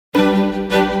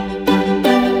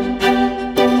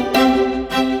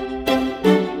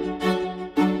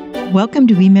Welcome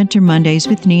to We Mentor Mondays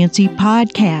with Nancy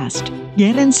podcast.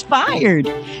 Get inspired.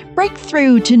 Break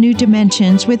through to new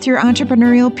dimensions with your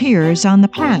entrepreneurial peers on the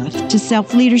path to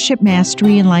self-leadership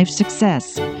mastery and life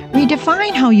success.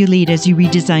 Redefine how you lead as you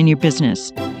redesign your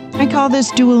business. I call this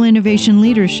dual innovation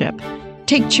leadership.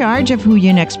 Take charge of who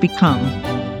you next become.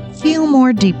 Feel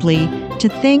more deeply to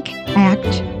think,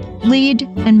 act, lead,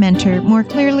 and mentor more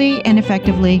clearly and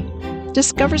effectively.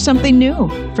 Discover something new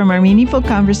from our meaningful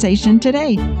conversation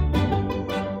today.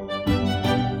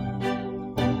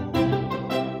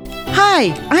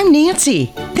 Hi, I'm Nancy.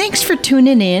 Thanks for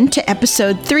tuning in to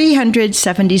episode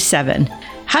 377,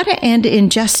 How to End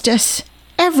Injustice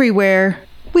Everywhere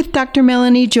with Dr.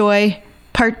 Melanie Joy,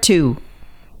 Part 2.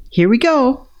 Here we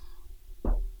go.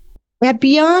 At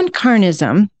Beyond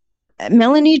Carnism,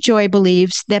 Melanie Joy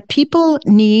believes that people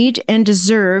need and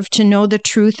deserve to know the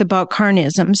truth about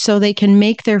carnism so they can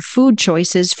make their food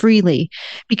choices freely,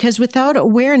 because without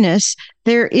awareness,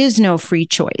 there is no free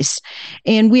choice.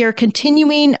 And we are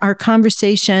continuing our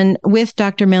conversation with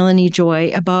Dr. Melanie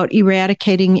Joy about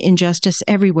eradicating injustice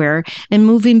everywhere and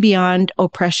moving beyond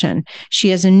oppression. She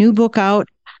has a new book out,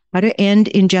 How to End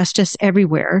Injustice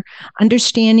Everywhere,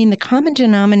 Understanding the Common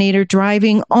Denominator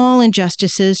Driving All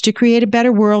Injustices to Create a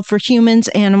Better World for Humans,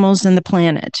 Animals, and the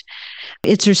Planet.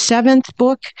 It's her 7th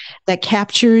book that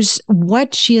captures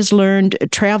what she has learned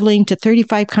traveling to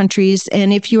 35 countries.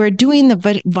 And if you are doing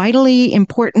the vitally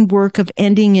important work of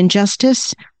ending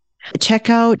injustice, check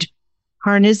out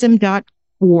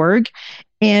carnism.org.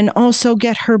 And also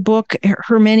get her book,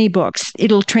 her many books.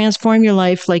 It'll transform your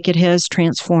life like it has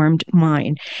transformed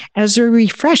mine. As a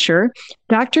refresher,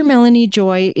 Dr. Melanie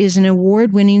Joy is an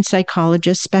award-winning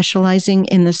psychologist specializing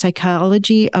in the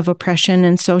psychology of oppression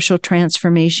and social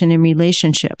transformation in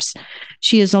relationships.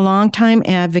 She is a longtime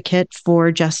advocate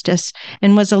for justice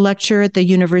and was a lecturer at the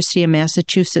University of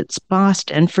Massachusetts,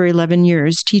 Boston for 11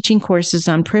 years, teaching courses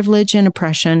on privilege and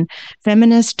oppression,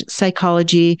 feminist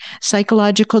psychology,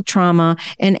 psychological trauma,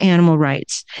 and animal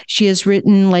rights. She has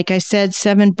written, like I said,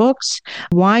 7 books,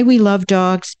 Why We Love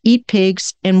Dogs, Eat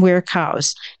Pigs, and Wear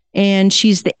Cows. And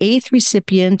she's the 8th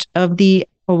recipient of the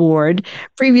award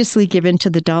previously given to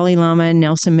the Dalai Lama and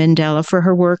Nelson Mandela for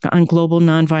her work on global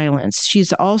nonviolence.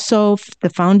 She's also the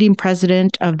founding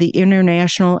president of the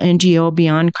international NGO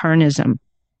Beyond Carnism.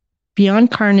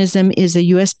 Beyond Carnism is a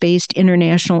U.S.-based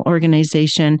international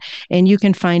organization, and you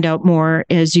can find out more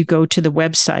as you go to the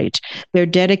website. They're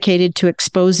dedicated to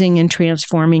exposing and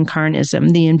transforming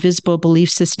carnism, the invisible belief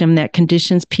system that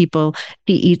conditions people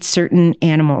to eat certain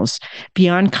animals.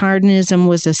 Beyond Carnism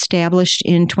was established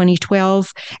in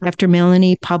 2012 after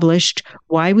Melanie published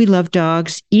Why We Love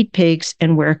Dogs, Eat Pigs,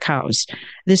 and Wear Cows.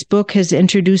 This book has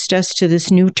introduced us to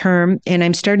this new term, and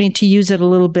I'm starting to use it a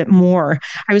little bit more.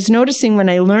 I was noticing when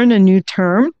I learn a new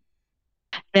term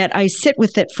that I sit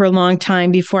with it for a long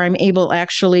time before I'm able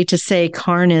actually to say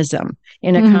carnism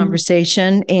in a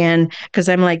conversation. And because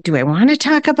I'm like, do I want to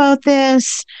talk about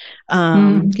this?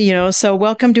 So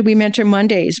welcome to We Mentor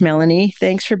Mondays, Melanie.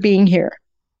 Thanks for being here.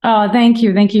 Oh, thank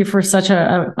you. Thank you for such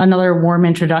another warm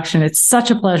introduction. It's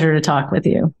such a pleasure to talk with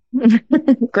you.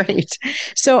 Great.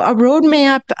 So a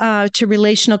roadmap to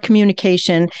relational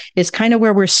communication is kind of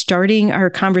where we're starting our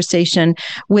conversation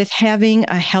with having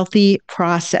a healthy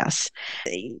process.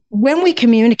 When we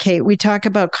communicate, we talk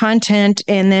about content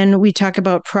and then we talk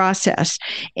about process.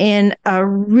 And a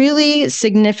really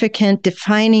significant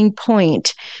defining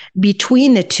point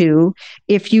between the two,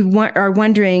 if you are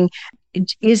wondering,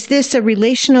 is this a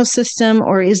relational system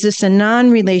or is this a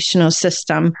non-relational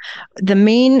system? The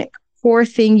main core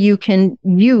thing you can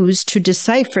use to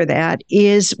decipher that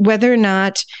is whether or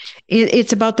not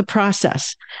it's about the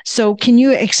process. So can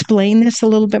you explain this a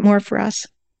little bit more for us?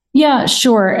 Yeah,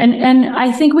 sure. And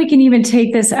I think we can even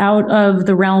take this out of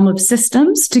the realm of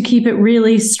systems to keep it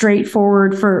really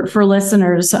straightforward for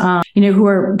listeners, who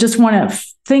are just want to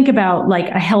think about like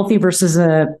a healthy versus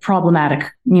a problematic,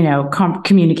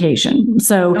 communication.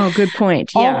 So, good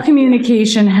point. Yeah. All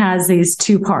communication has these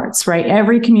 2 parts, right?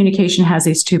 Every communication has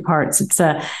these 2 parts. It's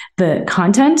the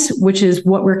content, which is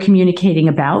what we're communicating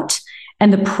about,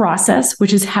 and the process,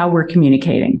 which is how we're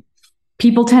communicating.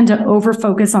 People tend to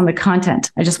over-focus on the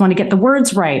content. I just want to get the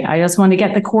words right. I just want to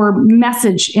get the core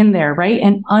message in there, right?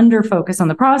 And under-focus on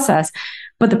the process.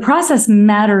 But the process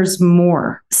matters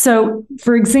more. So,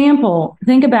 for example,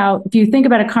 if you think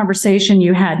about a conversation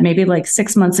you had maybe like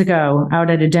 6 months ago out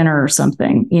at a dinner or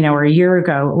something, or a year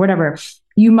ago or whatever,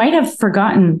 you might have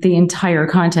forgotten the entire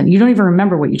content. You don't even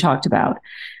remember what you talked about,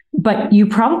 but you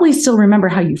probably still remember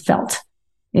how you felt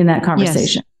in that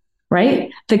conversation. Yes.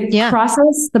 Right? The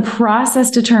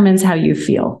process determines how you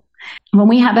feel. When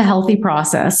we have a healthy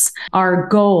process, our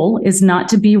goal is not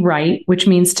to be right, which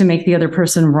means to make the other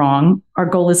person wrong. Our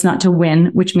goal is not to win,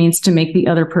 which means to make the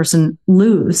other person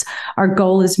lose. Our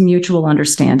goal is mutual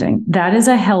understanding. That is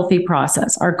a healthy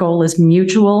process. Our goal is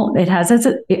mutual.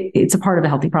 It's a part of a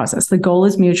healthy process. The goal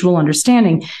is mutual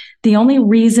understanding. The only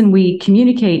reason we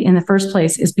communicate in the first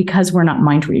place is because we're not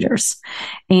mind readers.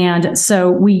 And so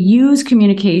we use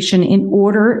communication in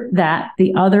order that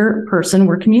the other person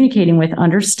we're communicating with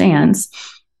understands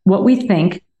what we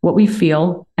think, what we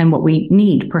feel, and what we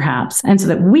need, perhaps, and so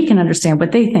that we can understand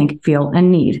what they think, feel,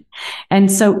 and need.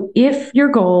 And so if your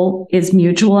goal is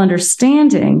mutual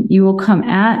understanding, you will come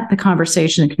at the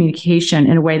conversation and communication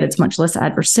in a way that's much less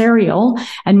adversarial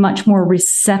and much more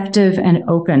receptive and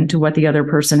open to what the other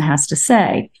person has to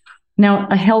say. Now,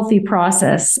 a healthy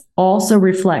process also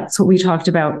reflects what we talked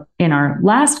about in our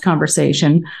last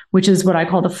conversation, which is what I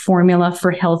call the formula for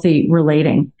healthy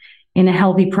relating. In a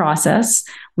healthy process,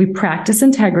 we practice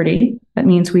integrity. That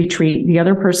means we treat the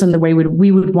other person the way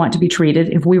we would want to be treated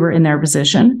if we were in their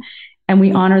position. And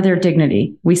we honor their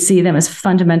dignity. We see them as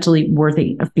fundamentally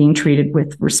worthy of being treated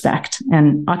with respect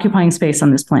and occupying space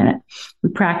on this planet. We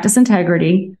practice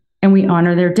integrity and we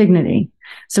honor their dignity.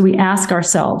 So we ask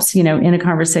ourselves, in a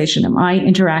conversation, am I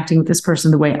interacting with this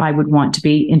person the way I would want to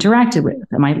be interacted with?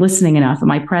 Am I listening enough?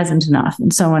 Am I present enough?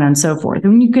 And so on and so forth.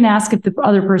 And you can ask if the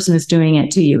other person is doing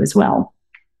it to you as well,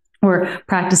 or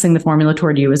practicing the formula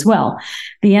toward you as well.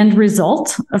 The end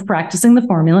result of practicing the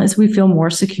formula is we feel more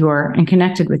secure and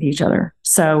connected with each other.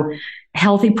 So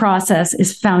healthy process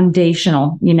is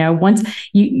foundational. Once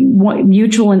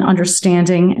mutual and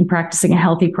understanding and practicing a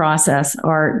healthy process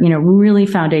are, really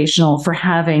foundational for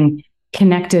having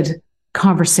connected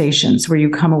conversations where you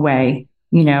come away,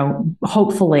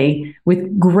 hopefully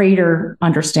with greater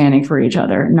understanding for each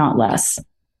other, not less.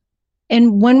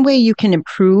 And one way you can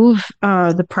improve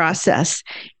the process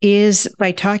is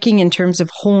by talking in terms of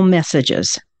whole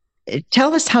messages.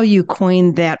 Tell us how you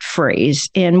coined that phrase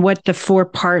and what the 4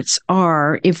 parts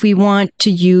are if we want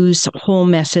to use whole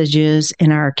messages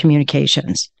in our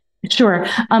communications. Sure.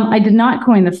 I did not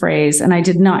coin the phrase, and I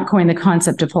did not coin the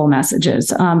concept of whole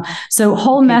messages. So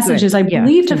whole messages, good. I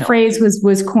believe the phrase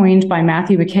was coined by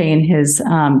Matthew McKay and his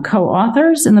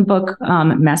co-authors in the book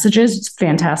Messages. It's a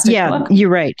fantastic book. You're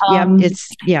right. And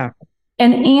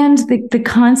the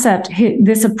concept,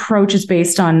 this approach is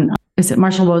based on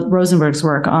Marshall Rosenberg's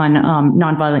work on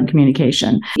nonviolent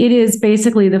communication. It is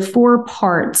basically the 4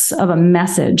 parts of a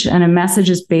message, and a message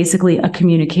is basically a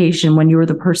communication when you're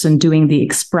the person doing the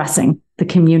expressing, the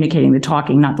communicating, the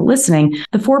talking, not the listening.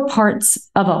 The 4 parts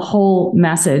of a whole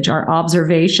message are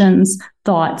observations,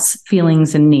 thoughts,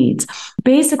 feelings, and needs.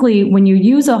 Basically, when you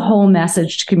use a whole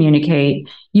message to communicate,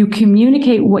 you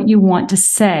communicate what you want to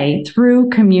say through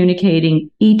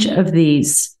communicating each of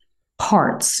these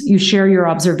parts. You share your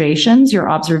observations. Your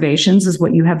observations is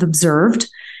what you have observed,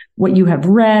 what you have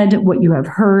read, what you have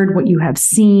heard, what you have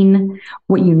seen,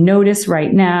 what you notice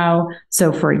right now.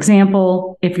 So, for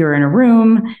example, if you're in a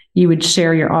room, you would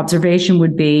share your observation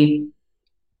would be,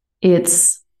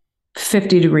 it's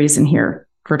 50 degrees in here.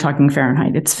 If we're talking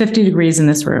Fahrenheit, it's 50 degrees in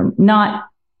this room, not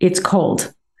it's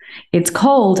cold. It's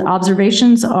cold.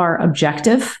 Observations are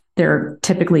objective. They're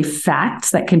typically facts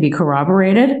that can be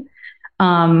corroborated.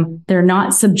 They're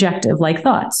not subjective like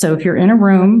thoughts. So if you're in a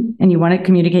room and you want to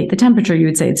communicate the temperature, you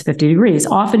would say it's 50 degrees.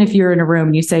 Often if you're in a room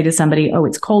and you say to somebody, oh,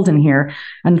 it's cold in here,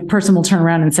 and the person will turn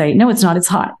around and say, no, it's not, it's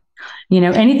hot.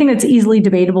 Anything that's easily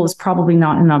debatable is probably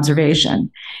not an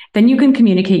observation. Then you can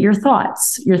communicate your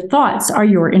thoughts. Your thoughts are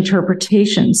your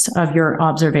interpretations of your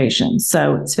observations.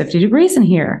 So it's 50 degrees in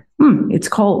here. It's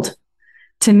cold.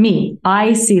 To me,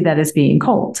 I see that as being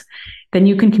cold. Then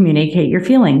you can communicate your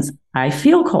feelings. I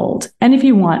feel cold. And if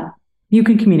you want, you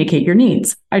can communicate your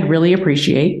needs. I'd really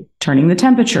appreciate turning the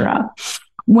temperature up.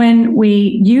 When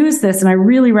we use this, and I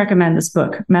really recommend this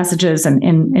book, Messages, and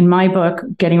in my book,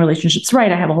 Getting Relationships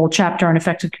Right, I have a whole chapter on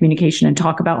effective communication and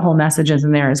talk about whole messages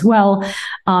in there as well.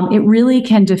 It really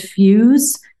can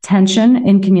diffuse tension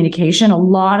in communication. A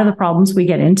lot of the problems we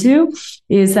get into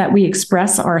is that we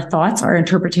express our thoughts, our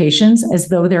interpretations, as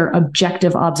though they're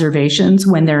objective observations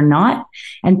when they're not.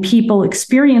 And people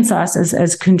experience us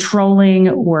as controlling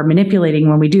or manipulating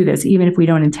when we do this, even if we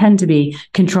don't intend to be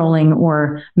controlling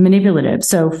or manipulative.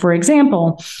 So, for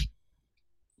example,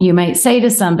 you might say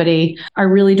to somebody, I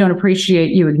really don't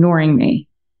appreciate you ignoring me.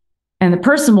 And the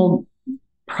person will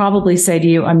probably say to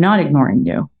you, I'm not ignoring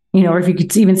you. Or if you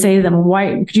could even say to them,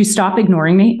 why could you stop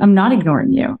ignoring me? I'm not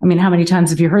ignoring you. I mean, how many times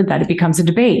have you heard that? It becomes a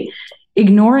debate.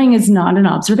 Ignoring is not an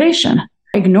observation.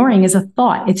 Ignoring is a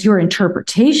thought. It's your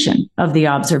interpretation of the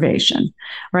observation,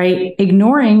 right?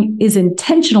 Ignoring is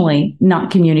intentionally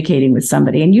not communicating with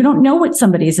somebody. And you don't know what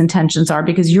somebody's intentions are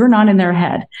because you're not in their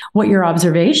head. What your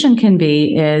observation can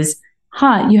be is,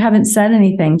 you haven't said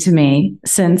anything to me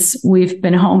since we've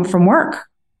been home from work.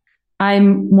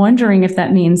 I'm wondering if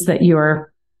that means that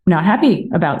you're not happy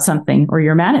about something or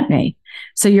you're mad at me.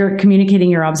 So you're communicating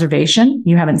your observation.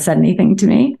 You haven't said anything to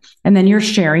me. And then you're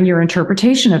sharing your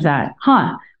interpretation of that.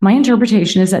 My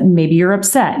interpretation is that maybe you're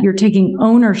upset. You're taking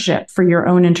ownership for your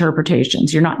own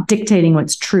interpretations. You're not dictating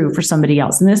what's true for somebody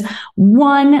else. And this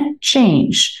one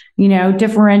change,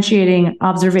 differentiating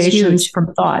observations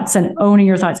from thoughts and owning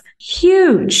your thoughts,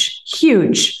 huge,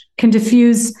 can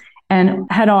diffuse and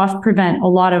head off, prevent a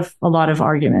lot of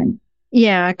argument.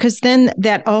 Yeah, because then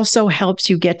that also helps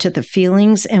you get to the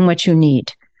feelings and what you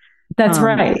need. That's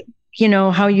right.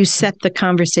 How you set the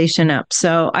conversation up.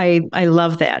 So I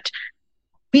love that.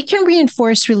 We can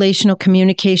reinforce relational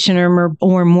communication or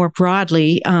more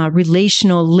broadly,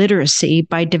 relational literacy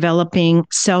by developing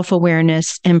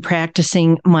self-awareness and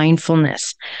practicing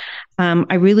mindfulness.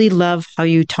 I really love how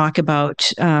you talk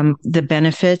about the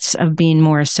benefits of being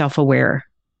more self-aware.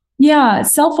 Yeah,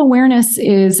 self-awareness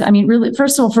is, really,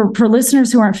 first of all, for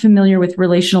listeners who aren't familiar with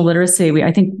relational literacy,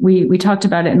 I think we talked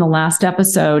about it in the last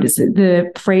episode, is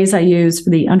the phrase I use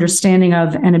for the understanding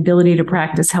of and ability to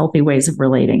practice healthy ways of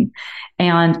relating.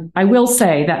 And I will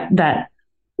say that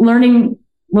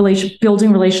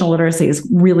building relational literacy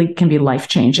can be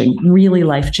life-changing, really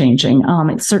life-changing.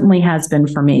 It certainly has been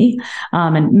for me,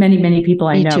 and many, many people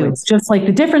I know. Too. It's just like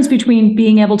the difference between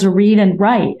being able to read and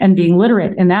write and being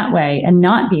literate in that way and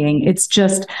not being. It's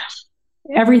just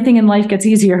everything in life gets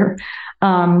easier.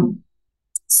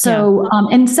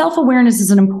 And self-awareness is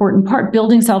an important part.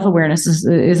 Building self-awareness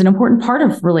is an important part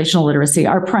of relational literacy.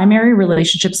 Our primary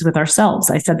relationships with ourselves.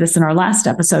 I said this in our last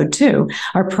episode too.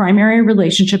 Our primary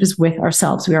relationship is with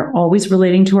ourselves. We are always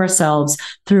relating to ourselves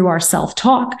through our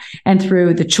self-talk and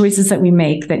through the choices that we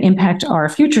make that impact our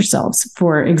future selves,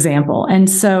 for example. And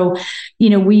so,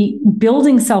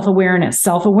 building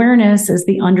self-awareness is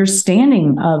the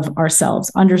understanding of ourselves,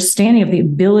 understanding of the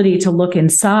ability to look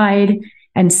inside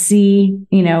and see,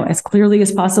 as clearly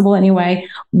as possible anyway,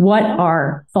 what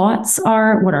our thoughts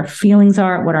are, what our feelings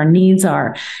are, what our needs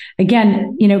are.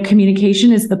 Again,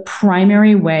 communication is the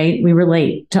primary way we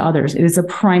relate to others. It is a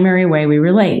primary way we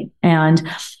relate. And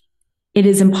it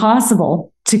is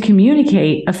impossible to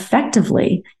communicate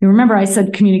effectively. You remember I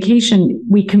said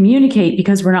we communicate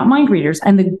because we're not mind readers.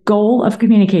 And the goal of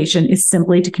communication is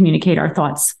simply to communicate our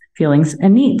thoughts, feelings,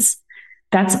 and needs.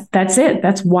 That's it.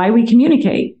 That's why we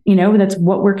communicate. That's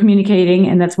what we're communicating,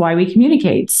 and that's why we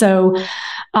communicate. So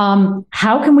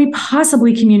how can we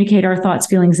possibly communicate our thoughts,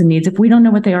 feelings, and needs if we don't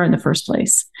know what they are in the first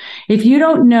place? If you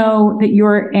don't know that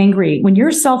you're angry, when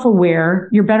you're self-aware,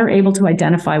 you're better able to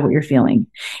identify what you're feeling.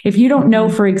 If you don't know,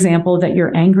 for example, that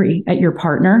you're angry at your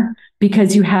partner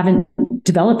because you haven't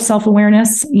developed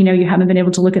self-awareness, you haven't been able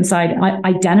to look inside,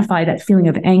 identify that feeling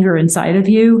of anger inside of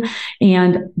you,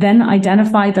 and then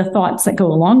identify the thoughts that go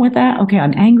along with that. Okay,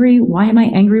 I'm angry. Why am I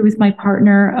angry with my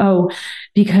partner? Oh,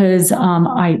 because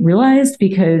I realized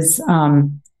because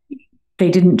they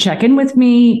didn't check in with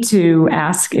me to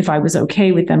ask if I was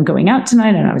okay with them going out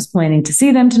tonight, and I was planning to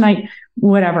see them tonight,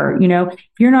 whatever. If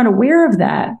you're not aware of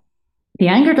that, the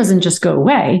anger doesn't just go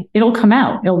away. It'll come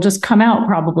out. It'll just come out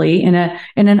probably in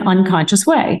an unconscious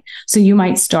way. So you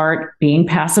might start being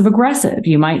passive aggressive.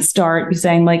 You might start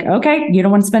saying like, okay, you don't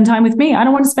want to spend time with me. I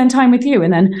don't want to spend time with you.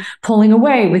 And then pulling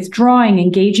away, withdrawing,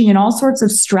 engaging in all sorts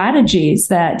of strategies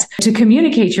to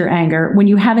communicate your anger when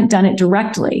you haven't done it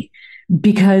directly,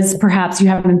 because perhaps you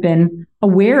haven't been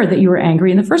aware that you were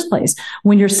angry in the first place.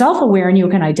 When you're self-aware and you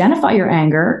can identify your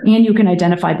anger and you can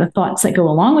identify the thoughts that go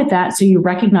along with that, so you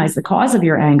recognize the cause of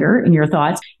your anger and your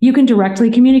thoughts, you can directly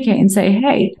communicate and say,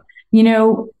 hey,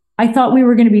 I thought we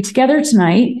were going to be together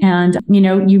tonight, and,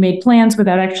 you made plans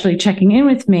without actually checking in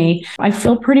with me. I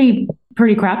feel pretty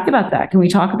crappy about that. Can we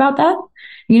talk about that?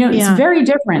 It's very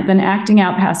different than acting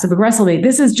out passive aggressively.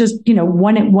 This is just,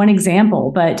 one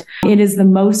example, but it is the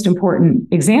most important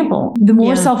example. The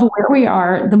more self-aware we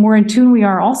are, the more in tune we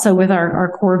are also with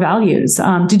our core values.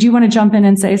 Did you want to jump in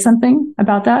and say something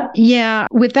about that? Yeah.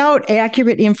 Without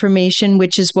accurate information,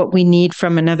 which is what we need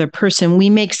from another person, we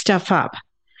make stuff up.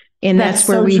 And that's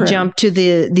where we jump to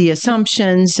the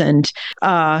assumptions and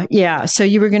So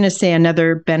you were going to say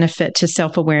another benefit to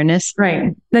self-awareness.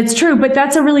 Right. That's true. But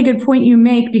that's a really good point you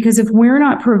make, because if we're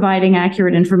not providing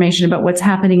accurate information about what's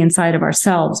happening inside of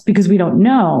ourselves because we don't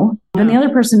know, And the other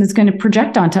person is going to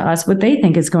project onto us what they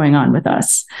think is going on with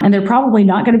us. And they're probably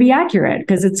not going to be accurate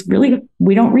because it's really,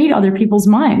 we don't read other people's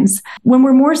minds. When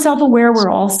we're more self-aware, we're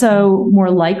also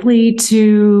more likely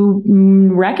to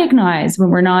recognize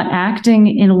when we're not acting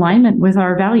in alignment with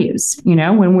our values.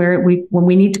 When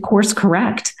we need to course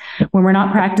correct, when we're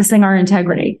not practicing our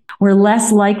integrity, we're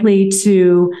less likely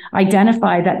to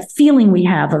identify that feeling we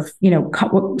have of,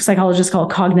 what psychologists call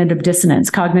cognitive dissonance.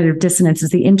 Cognitive dissonance is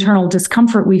the internal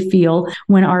discomfort we feel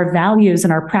when our values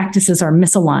and our practices are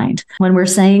misaligned, when we're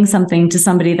saying something to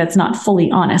somebody that's not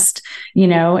fully honest,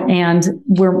 and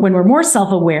when we're more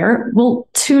self-aware, we'll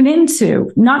tune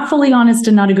into not fully honest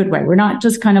in not a good way. We're not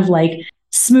just kind of like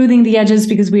smoothing the edges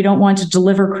because we don't want to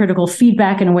deliver critical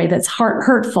feedback in a way that's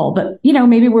hurtful, but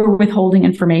maybe we're withholding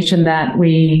information that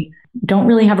we don't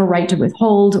really have a right to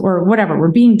withhold or whatever. We're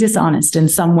being dishonest in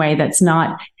some way that's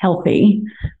not healthy,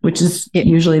 which is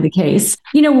usually the case.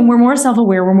 When we're more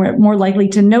self-aware, we're more likely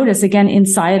to notice again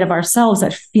inside of ourselves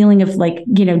that feeling of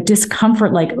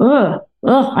discomfort, like,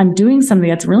 I'm doing something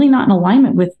that's really not in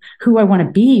alignment with who I want to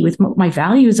be, with what my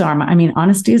values are. I mean,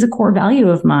 honesty is a core value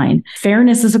of mine.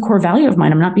 Fairness is a core value of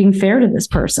mine. I'm not being fair to this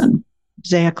person.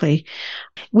 Exactly.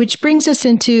 Which brings us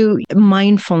into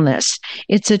mindfulness.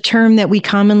 It's a term that we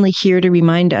commonly hear to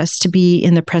remind us to be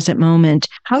in the present moment.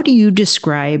 How do you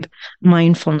describe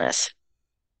mindfulness?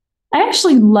 I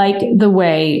actually like the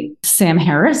way Sam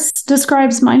Harris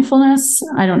describes mindfulness.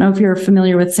 I don't know if you're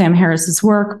familiar with Sam Harris's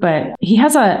work, but he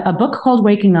has a book called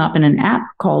Waking Up and an app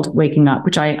called Waking Up,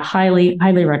 which I highly,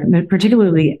 highly recommend.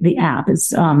 Particularly the app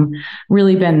has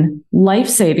really been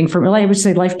life-saving for me. I would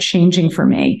say life-changing for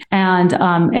me. And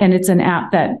it's an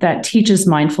app that teaches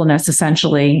mindfulness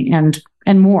essentially and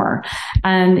more.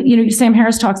 And, Sam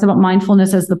Harris talks about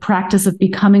mindfulness as the practice of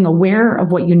becoming aware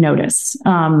of what you notice.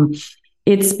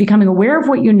 It's becoming aware of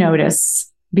what you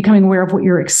notice, becoming aware of what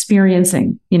you're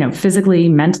experiencing, physically,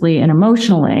 mentally, and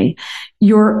emotionally.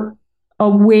 You're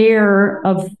aware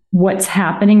of what's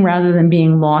happening rather than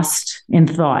being lost in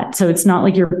thought. So it's not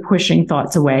like you're pushing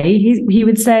thoughts away. He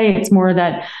would say it's more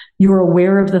that you're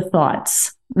aware of the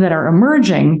thoughts that are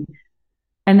emerging.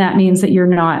 And that means that you're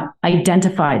not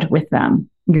identified with them.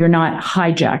 You're not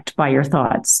hijacked by your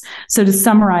thoughts. So to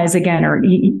summarize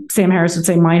again, Sam Harris would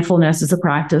say mindfulness is a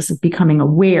practice of becoming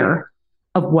aware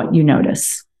of what you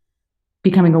notice,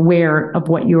 becoming aware of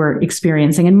what you're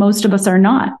experiencing. And most of us are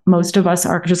not. Most of us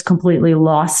are just completely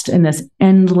lost in this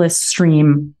endless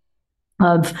stream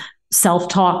of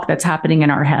self-talk that's happening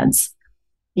in our heads.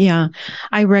 Yeah,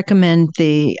 I recommend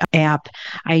the app.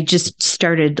 I just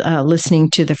started listening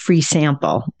to the free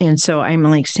sample. And so I'm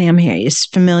like, Sam Harris,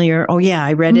 familiar. Oh, yeah,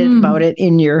 I read it about it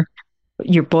in your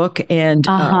book. And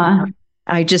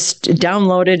I just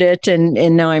downloaded it. And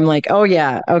now I'm like, oh,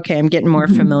 yeah, okay, I'm getting more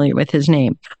familiar with his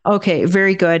name. Okay,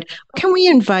 very good. Can we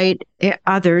invite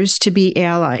others to be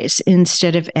allies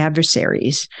instead of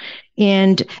adversaries?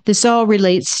 And this all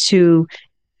relates to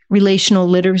relational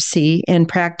literacy and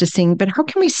practicing, but how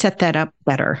can we set that up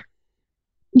better?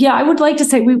 Yeah, I would like to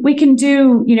say we can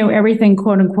do, everything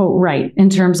quote unquote right in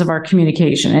terms of our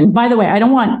communication. And by the way,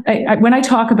 when I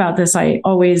talk about this, I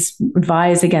always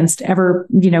advise against ever,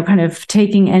 kind of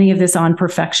taking any of this on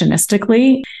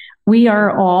perfectionistically. We've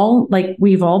all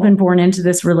been born into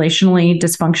this relationally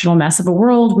dysfunctional mess of a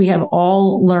world. We have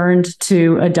all learned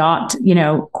to adopt,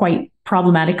 quite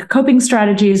problematic coping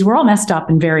strategies. We're all messed up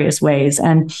in various ways,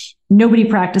 and nobody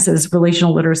practices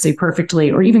relational literacy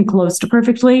perfectly or even close to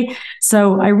perfectly.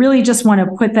 So I really just want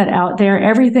to put that out there.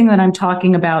 Everything that I'm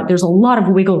talking about, there's a lot of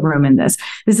wiggle room in this.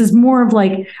 This is more of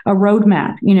like a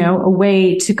roadmap, a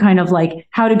way to kind of like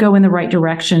how to go in the right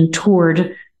direction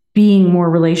toward being more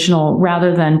relational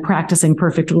rather than practicing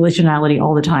perfect relationality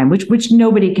all the time, which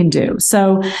nobody can do.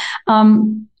 So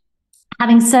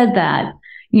having said that,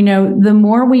 the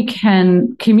more we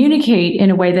can communicate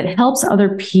in a way that helps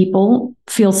other people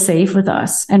feel safe with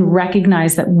us and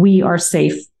recognize that we are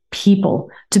safe people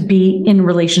to be in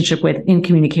relationship with, in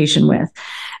communication with,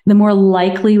 the more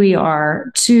likely we are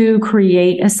to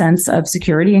create a sense of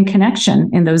security and connection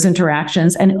in those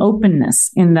interactions and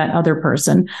openness in that other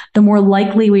person, the more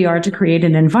likely we are to create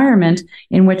an environment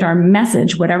in which our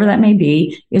message, whatever that may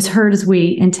be, is heard as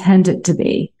we intend it to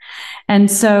be. And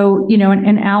so,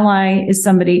 an ally is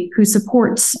somebody who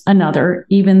supports another,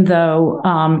 even though,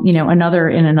 another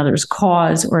in another's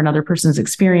cause or another person's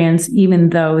experience, even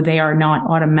though they are not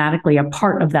automatically a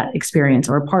part of that experience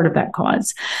or a part of that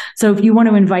cause. So if you want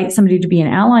to invite somebody to be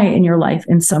an ally in your life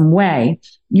in some way,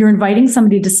 you're inviting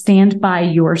somebody to stand by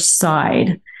your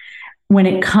side when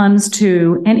it comes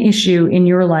to an issue in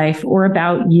your life or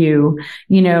about you,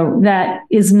 that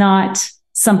is not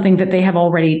something that they have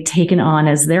already taken on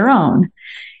as their own.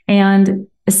 And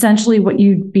essentially what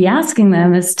you'd be asking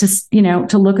them is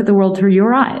to look at the world through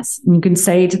your eyes. And you can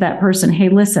say to that person, hey,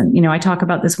 listen, I talk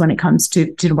about this when it comes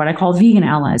to what I call vegan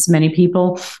allies. Many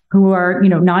people who are,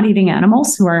 not eating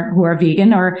animals, who are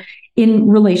vegan, are in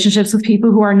relationships with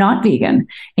people who are not vegan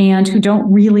and who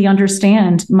don't really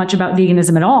understand much about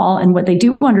veganism at all. And what they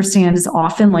do understand is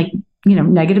often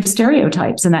negative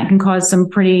stereotypes, and that can cause some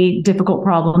pretty difficult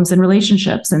problems in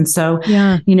relationships. And so,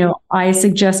 I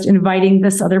suggest inviting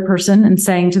this other person and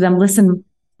saying to them, listen,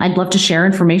 I'd love to share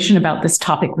information about this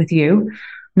topic with you,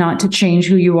 not to change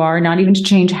who you are, not even to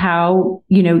change how,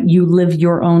 you live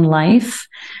your own life,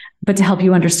 but to help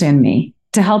you understand me,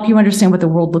 to help you understand what the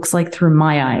world looks like through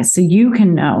my eyes. So you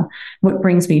can know what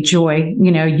brings me joy.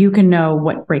 You can know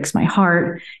what breaks my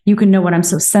heart. You can know what I'm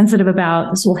so sensitive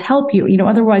about. This will help you.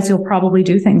 Otherwise you'll probably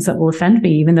do things that will offend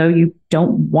me, even though you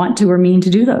don't want to or mean to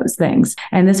do those things.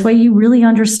 And this way you really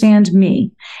understand me.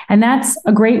 And that's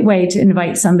a great way to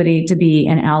invite somebody to be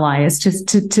an ally, is just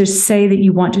to say that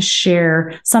you want to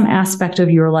share some aspect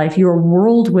of your life, your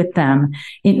world with them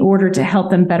in order to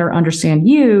help them better understand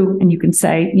you. And you can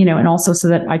say, and also so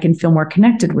that I can feel more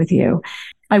connected with you.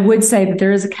 I would say that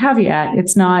there is a caveat.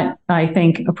 It's not, I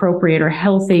think, appropriate or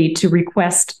healthy to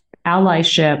request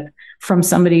allyship from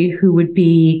somebody who would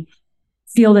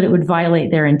feel that it would violate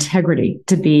their integrity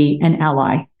to be an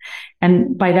ally.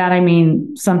 And by that, I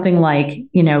mean something like,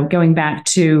 going back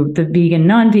to the vegan,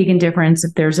 non-vegan difference.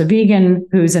 If there's a vegan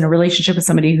who's in a relationship with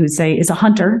somebody who, say, is a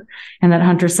hunter, and that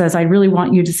hunter says, I really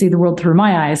want you to see the world through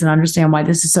my eyes and understand why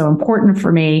this is so important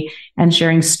for me, and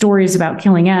sharing stories about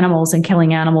killing animals, and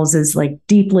killing animals is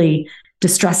deeply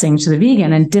distressing to the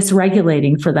vegan and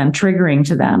dysregulating for them, triggering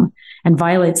to them, and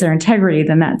violates their integrity,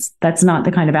 then that's not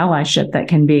the kind of allyship that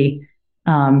can be,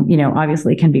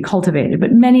 obviously can be cultivated.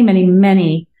 But many, many,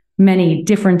 many, many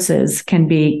differences can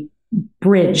be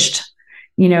bridged,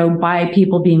 by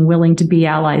people being willing to be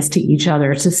allies to each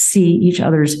other, to see each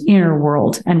other's inner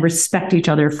world and respect each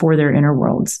other for their inner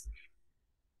worlds.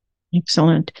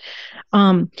 Excellent.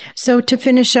 So to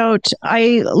finish out,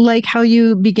 I like how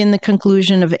you begin the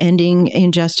conclusion of ending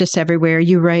injustice everywhere.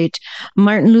 You write,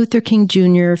 Martin Luther King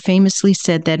Jr. famously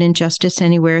said that injustice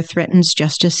anywhere threatens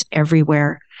justice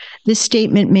everywhere. This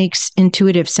statement makes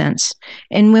intuitive sense.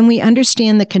 And when we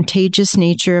understand the contagious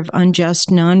nature of unjust,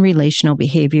 non-relational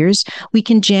behaviors, we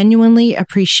can genuinely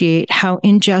appreciate how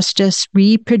injustice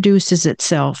reproduces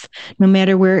itself, no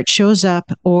matter where it shows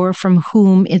up or from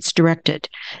whom it's directed.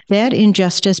 That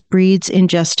injustice breeds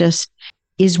injustice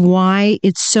is why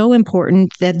it's so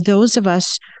important that those of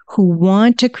us who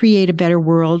want to create a better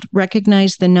world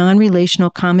recognize the non-relational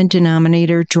common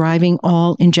denominator driving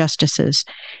all injustices.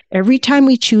 Every time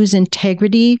we choose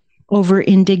integrity over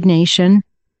indignation,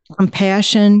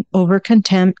 compassion over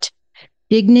contempt,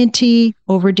 dignity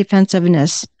over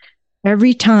defensiveness,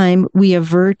 every time we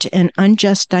avert an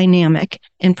unjust dynamic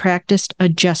and practice a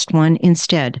just one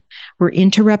instead, we're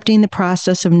interrupting the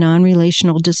process of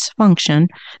non-relational dysfunction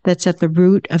that's at the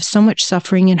root of so much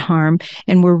suffering and harm,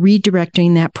 and we're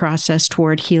redirecting that process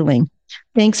toward healing.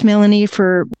 Thanks, Melanie,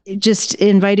 for just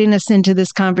inviting us into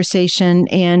this conversation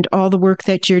and all the work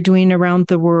that you're doing around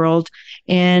the world.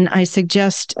 And I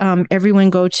suggest everyone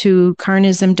go to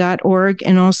carnism.org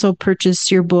and also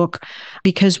purchase your book,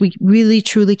 because we really,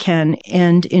 truly can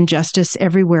end injustice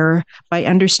everywhere by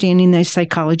understanding the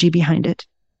psychology behind it.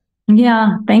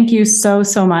 Yeah, thank you so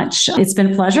much. It's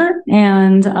been a pleasure,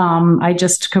 and I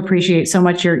just appreciate so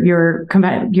much your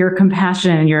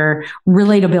compassion and your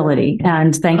relatability.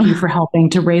 And thank you for helping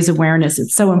to raise awareness.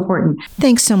 It's so important.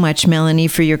 Thanks so much, Melanie,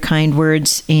 for your kind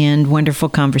words and wonderful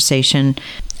conversation.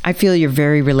 I feel you're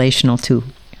very relational too.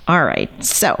 All right,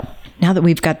 so now that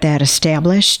we've got that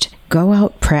established, go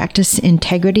out, practice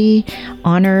integrity,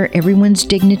 honor everyone's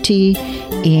dignity,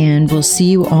 and we'll see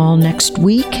you all next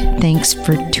week. Thanks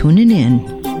for tuning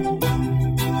in.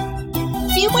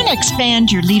 Do you want to expand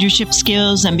your leadership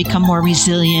skills and become more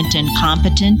resilient and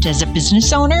competent as a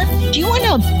business owner? Do you want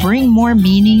to bring more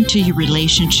meaning to your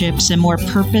relationships and more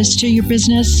purpose to your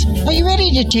business? Are you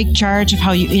ready to take charge of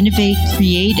how you innovate,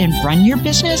 create, and run your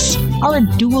business? Our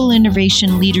dual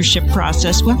innovation leadership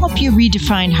process will help you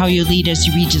redefine how you lead as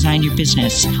you redesign your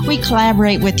business. We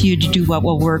collaborate with you to do what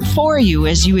will work for you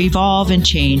as you evolve and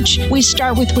change. We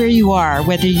start with where you are,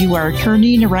 whether you are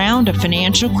turning around a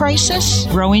financial crisis,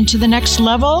 growing to the next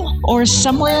level, or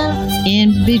somewhere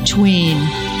in between.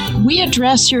 We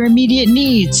address your immediate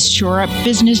needs, shore up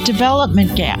business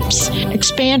development gaps,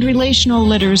 expand relational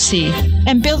literacy,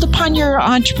 and build upon your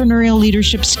entrepreneurial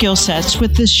leadership skill sets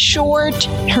with this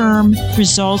short-term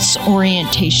results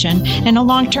orientation and a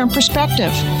long-term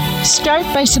perspective. Start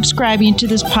by subscribing to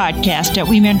this podcast at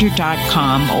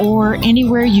WeMentor.com or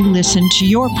anywhere you listen to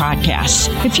your podcasts.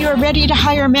 If you are ready to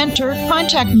hire a mentor,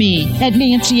 contact me at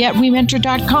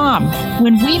Nancy@WeMentor.com.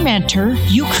 When we mentor,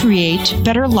 you create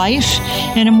better life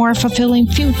and a more fulfilling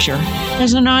future.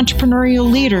 As an entrepreneurial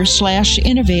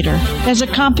leader/innovator, as a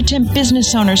competent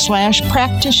business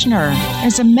owner/practitioner,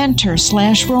 as a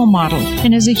mentor/role model,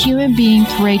 and as a human being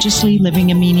courageously living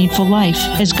a meaningful life.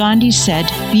 As Gandhi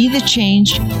said, be the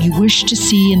change you wish to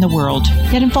see in the world.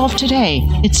 Get involved today.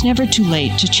 It's never too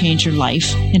late to change your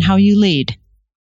life and how you lead.